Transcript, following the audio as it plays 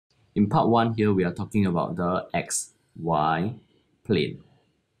In part 1 here, we are talking about the xy plane.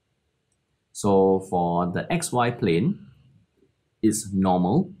 So for the xy plane, its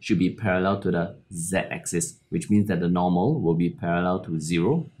normal should be parallel to the z-axis, which means that the normal will be parallel to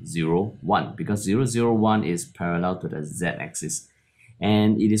 0, 0, 1, because 0, 0, 1 is parallel to the z-axis.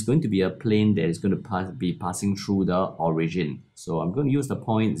 And it is going to be a plane that is going to be passing through the origin. So I'm going to use the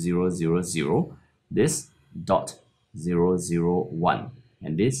point 0, 0, 0, this dot 0, 0, 1,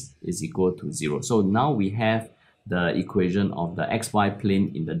 and this is equal to 0. So now we have the equation of the xy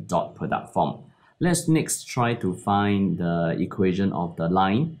plane in the dot product form. Let's next try to find the equation of the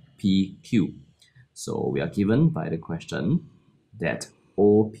line PQ. So we are given by the question that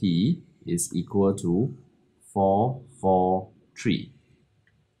OP is equal to 4, 4, 3.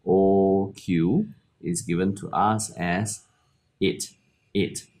 OQ is given to us as 8,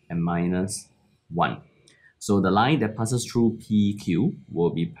 8, and minus 1. So the line that passes through PQ will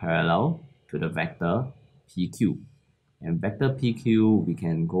be parallel to the vector PQ. And vector PQ, we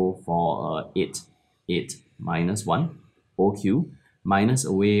can go for 8, 8, minus 1, OQ, minus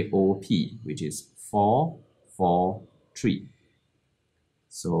away OP, which is 4, 4, 3.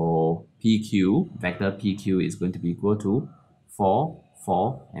 So PQ, vector PQ is going to be equal to 4,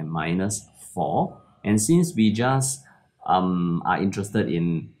 4, and minus 4. And since we just are interested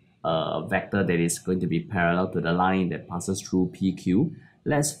in a vector that is going to be parallel to the line that passes through PQ,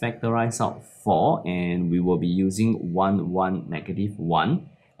 let's factorize out 4, and we will be using 1, 1, negative 1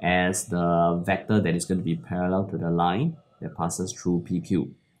 as the vector that is going to be parallel to the line that passes through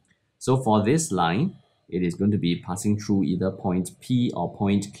PQ. So for this line, it is going to be passing through either point P or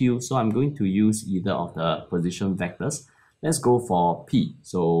point Q. So I'm going to use either of the position vectors. Let's go for P.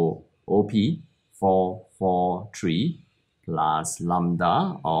 So OP 4, 4, 3 plus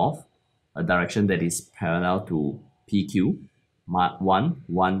lambda of a direction that is parallel to PQ, 1,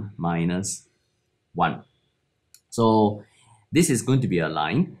 1, minus 1. So this is going to be a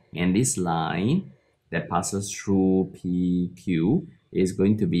line, and this line that passes through PQ is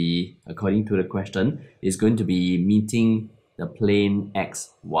going to be, according to the question, is going to be meeting the plane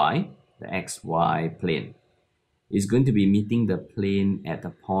XY, the XY plane. Is going to be meeting the plane at the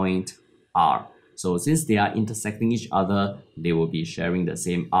point R. So since they are intersecting each other, they will be sharing the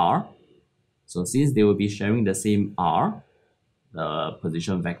same R. So since they will be sharing the same R, the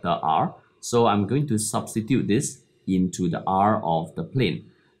position vector R, so I'm going to substitute this into the R of the plane.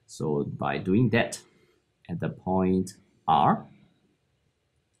 So by doing that, at the point R,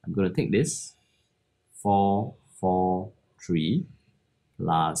 I'm going to take this 4, 4, 3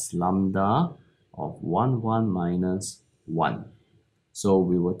 plus lambda of 1, 1, minus 1. So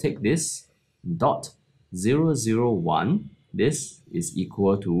we will take this dot 0, 0, 1. This is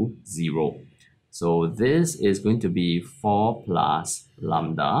equal to 0. So this is going to be 4 plus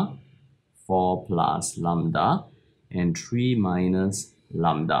lambda, 4 plus lambda, and 3 minus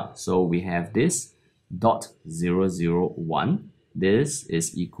lambda. So we have this dot 0, 0, 1. This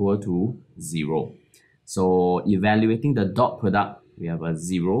is equal to 0. So evaluating the dot product, we have a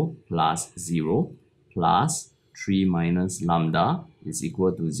 0 plus 0 plus 3 minus lambda is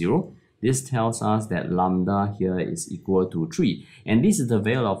equal to 0. This tells us that lambda here is equal to 3. And this is the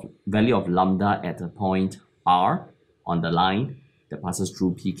value of lambda at the point R on the line that passes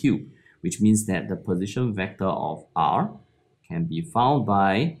through PQ, which means that the position vector of R can be found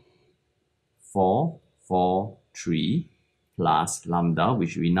by 4, 4, 3 plus lambda,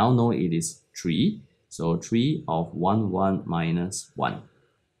 which we now know it is 3. So 3 of 1, 1, minus 1.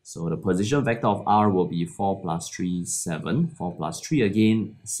 So the position vector of R will be 4 plus 3, 7. 4 plus 3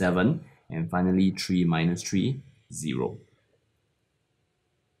 again, 7. And finally 3 minus 3, 0.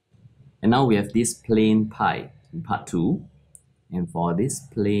 And now we have this plane pi in part 2. And for this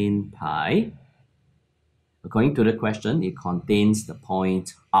plane pi, according to the question, it contains the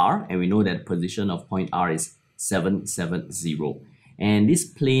point R. And we know that the position of point R is 7, 7, 0. And this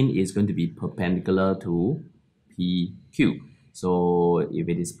plane is going to be perpendicular to PQ. So if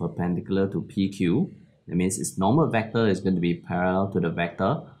it is perpendicular to PQ, that means its normal vector is going to be parallel to the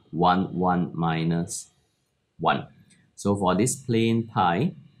vector 1, 1, minus 1. So for this plane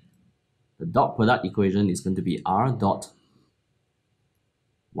pi, the dot product equation is going to be R dot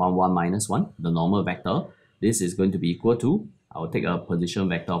 1, 1, minus 1, the normal vector. This is going to be equal to, I will take a position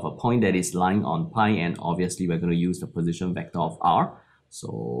vector of a point that is lying on pi, and obviously we're going to use the position vector of R.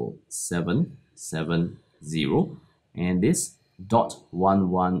 So 7, 7, 0. And this dot 1,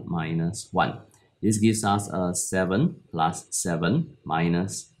 1, minus 1. This gives us a 7 plus 7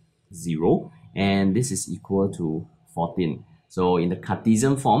 minus 0. And this is equal to 14. So in the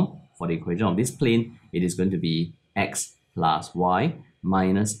Cartesian form, for the equation of this plane, it is going to be x plus y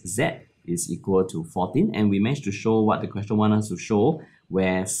minus z is equal to 14, and we managed to show what the question wants us to show,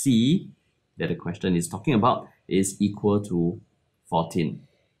 where c, that the question is talking about, is equal to 14.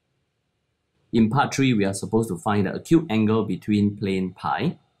 In part 3, we are supposed to find the acute angle between plane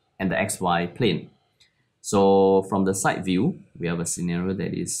pi and the xy plane. So from the side view, we have a scenario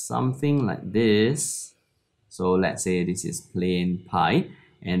that is something like this. So let's say this is plane pi,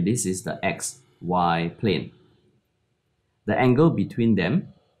 and this is the xy plane. The angle between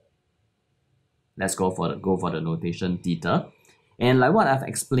them, let's go for the notation theta. And like what I've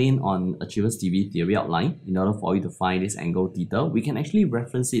explained on Achevas TV theory outline, in order for you to find this angle theta, we can actually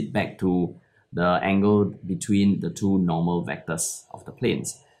reference it back to the angle between the two normal vectors of the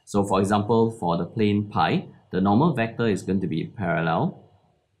planes. So for example, for the plane pi, the normal vector is going to be parallel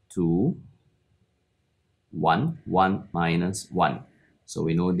to 1, 1 minus 1. So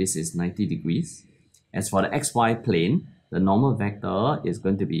we know this is 90 degrees. As for the xy plane, the normal vector is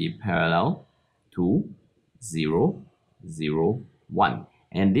going to be parallel to 0, 0, 1.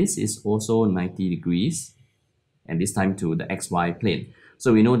 And this is also 90 degrees, and this time to the xy plane.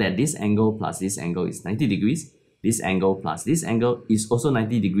 So we know that this angle plus this angle is 90 degrees. This angle plus this angle is also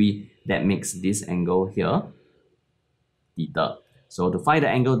 90 degrees. That makes this angle here theta. So to find the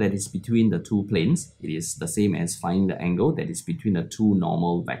angle that is between the two planes, it is the same as finding the angle that is between the two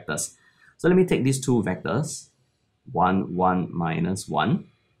normal vectors. So let me take these two vectors, 1, 1 minus 1,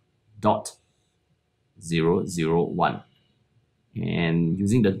 dot 0, 0, 1. And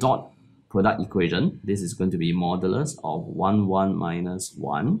using the dot product equation, this is going to be modulus of 1, 1 minus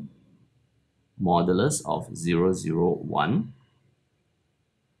 1, modulus of 0, 0, 1,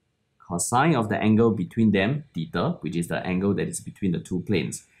 cosine of the angle between them, theta, which is the angle that is between the two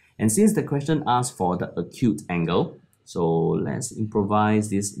planes. And since the question asks for the acute angle, so let's improvise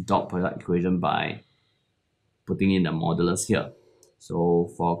this dot product equation by putting in the modulus here. So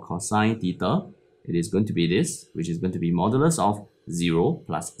for cosine theta, it is going to be this, which is going to be modulus of 0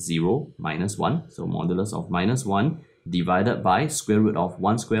 plus 0 minus 1. So modulus of minus 1 divided by square root of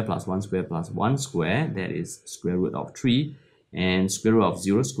 1 square plus 1 square plus 1 square, that is square root of 3. And square root of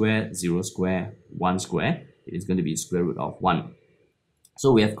 0 square, 0 square, 1 square, it is going to be square root of 1.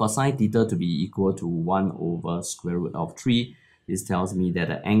 So we have cosine theta to be equal to 1 over square root of 3. This tells me that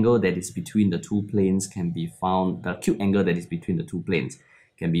the angle that is between the two planes can be found, the acute angle that is between the two planes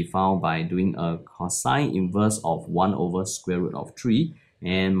can be found by doing a cosine inverse of 1 over square root of 3.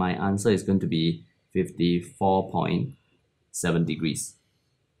 And my answer is going to be 54.7 degrees.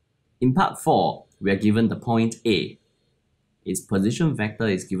 In part 4, we are given the point A. Its position vector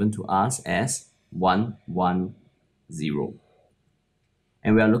is given to us as 1, 1, 0.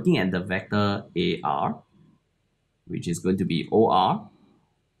 And we are looking at the vector AR, which is going to be OR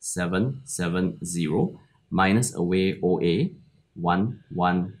 7, 7, 0 minus away OA 1,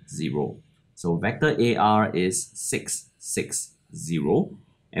 1, 0. So vector AR is 6, 6, 0.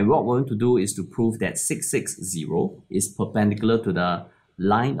 And what we're going to do is to prove that 6, 6, 0 is perpendicular to the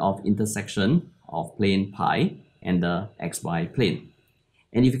line of intersection of plane pi and the xy plane.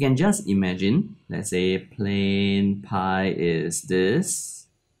 And if you can just imagine, let's say plane pi is this.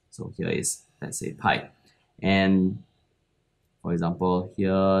 So here is, let's say, pi. And for example,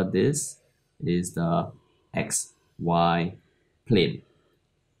 here this is the xy plane.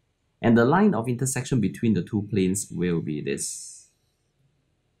 And the line of intersection between the two planes will be this.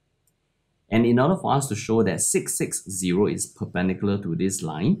 And in order for us to show that 6, 6, 0 is perpendicular to this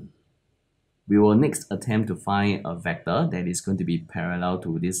line, we will next attempt to find a vector that is going to be parallel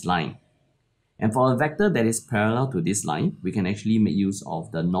to this line. And for a vector that is parallel to this line, we can actually make use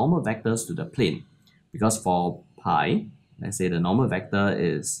of the normal vectors to the plane. Because for pi, let's say the normal vector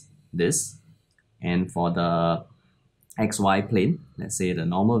is this. And for the xy plane, let's say the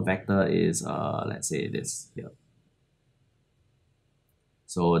normal vector is, let's say this here.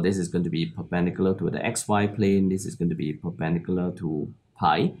 So this is going to be perpendicular to the xy plane. This is going to be perpendicular to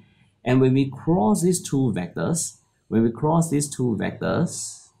pi. And when we cross these two vectors, we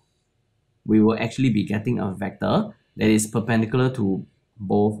will actually be getting a vector that is perpendicular to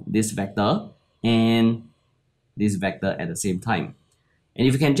both this vector and this vector at the same time. And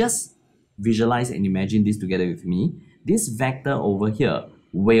if you can just visualize and imagine this together with me, this vector over here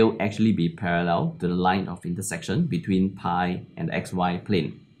will actually be parallel to the line of intersection between pi and the xy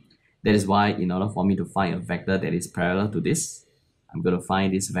plane. That is why in order for me to find a vector that is parallel to this, I'm going to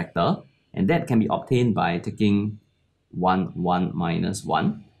find this vector, and that can be obtained by taking 1, 1 minus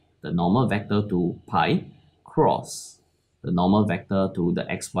 1, the normal vector to pi, cross the normal vector to the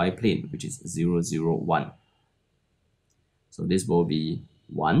xy plane, which is 0, 0, 1. So this will be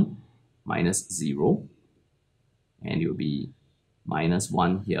 1 minus 0, and it will be minus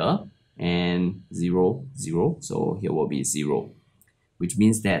 1 here, and 0, 0. So here will be 0, which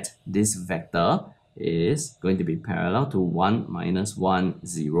means that this vector is going to be parallel to 1 minus 1,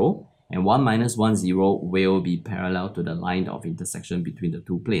 0. And 1 minus 1, 0 will be parallel to the line of intersection between the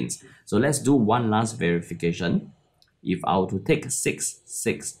two planes. So let's do one last verification. If I were to take 6,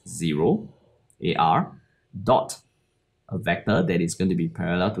 6, 0, AR, dot a vector that is going to be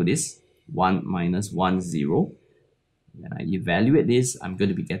parallel to this 1 minus 1, 0. When I evaluate this, I'm going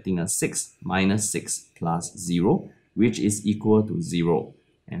to be getting a 6 minus 6 plus 0, which is equal to 0.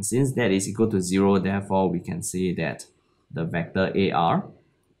 And since that is equal to 0, therefore we can say that the vector AR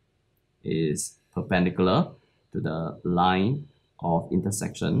is perpendicular to the line of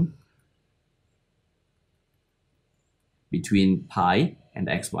intersection between pi and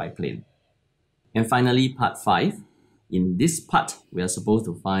the xy plane. And finally, part 5. In this part, we are supposed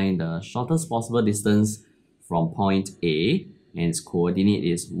to find the shortest possible distance from point A, and its coordinate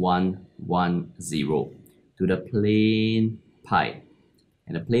is 1, 1, 0, to the plane pi.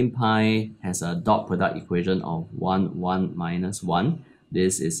 And the plane pi has a dot product equation of 1, 1 minus 1.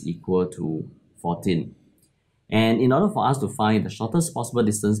 This is equal to 14. And in order for us to find the shortest possible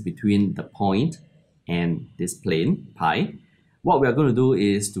distance between the point and this plane pi, what we are going to do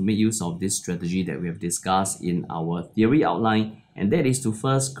is to make use of this strategy that we have discussed in our theory outline, and that is to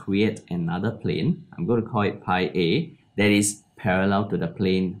first create another plane. I'm going to call it pi A, that is parallel to the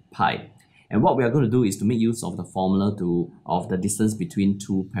plane pi. And what we are going to do is to make use of the formula of the distance between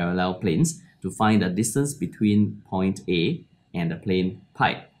two parallel planes to find the distance between point A and the plane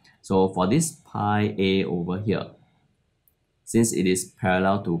pi. So for this pi A over here, since it is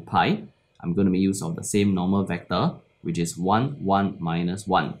parallel to pi, I'm going to make use of the same normal vector, which is 1, 1 minus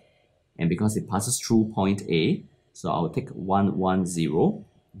 1. And because it passes through point A, so I'll take 1, 1, 0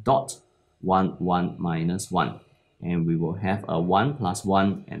 dot 1, 1 minus 1. And we will have a 1 plus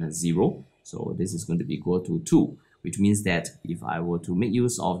 1 and a 0. So this is going to be equal to 2, which means that if I were to make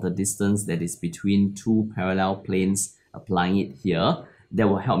use of the distance that is between two parallel planes, applying it here, that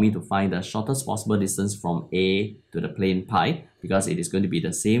will help me to find the shortest possible distance from A to the plane pi, because it is going to be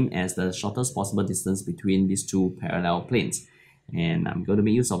the same as the shortest possible distance between these two parallel planes. And I'm going to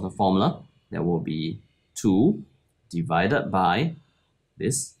make use of the formula. That will be 2 divided by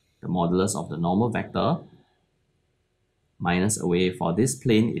this, the modulus of the normal vector, minus away for this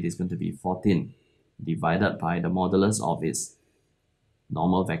plane, it is going to be 14 divided by the modulus of its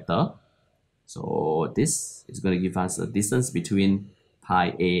normal vector. So this is going to give us the distance between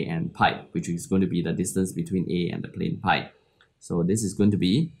pi A and pi, which is going to be the distance between A and the plane pi. So this is going to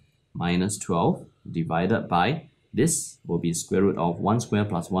be minus 12 divided by this will be square root of 1 square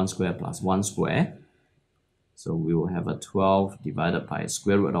plus 1 square plus 1 square. So we will have a 12 divided by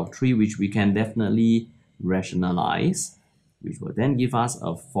square root of 3, which we can definitely rationalize, which will then give us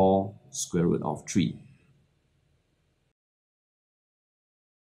a 4 square root of 3.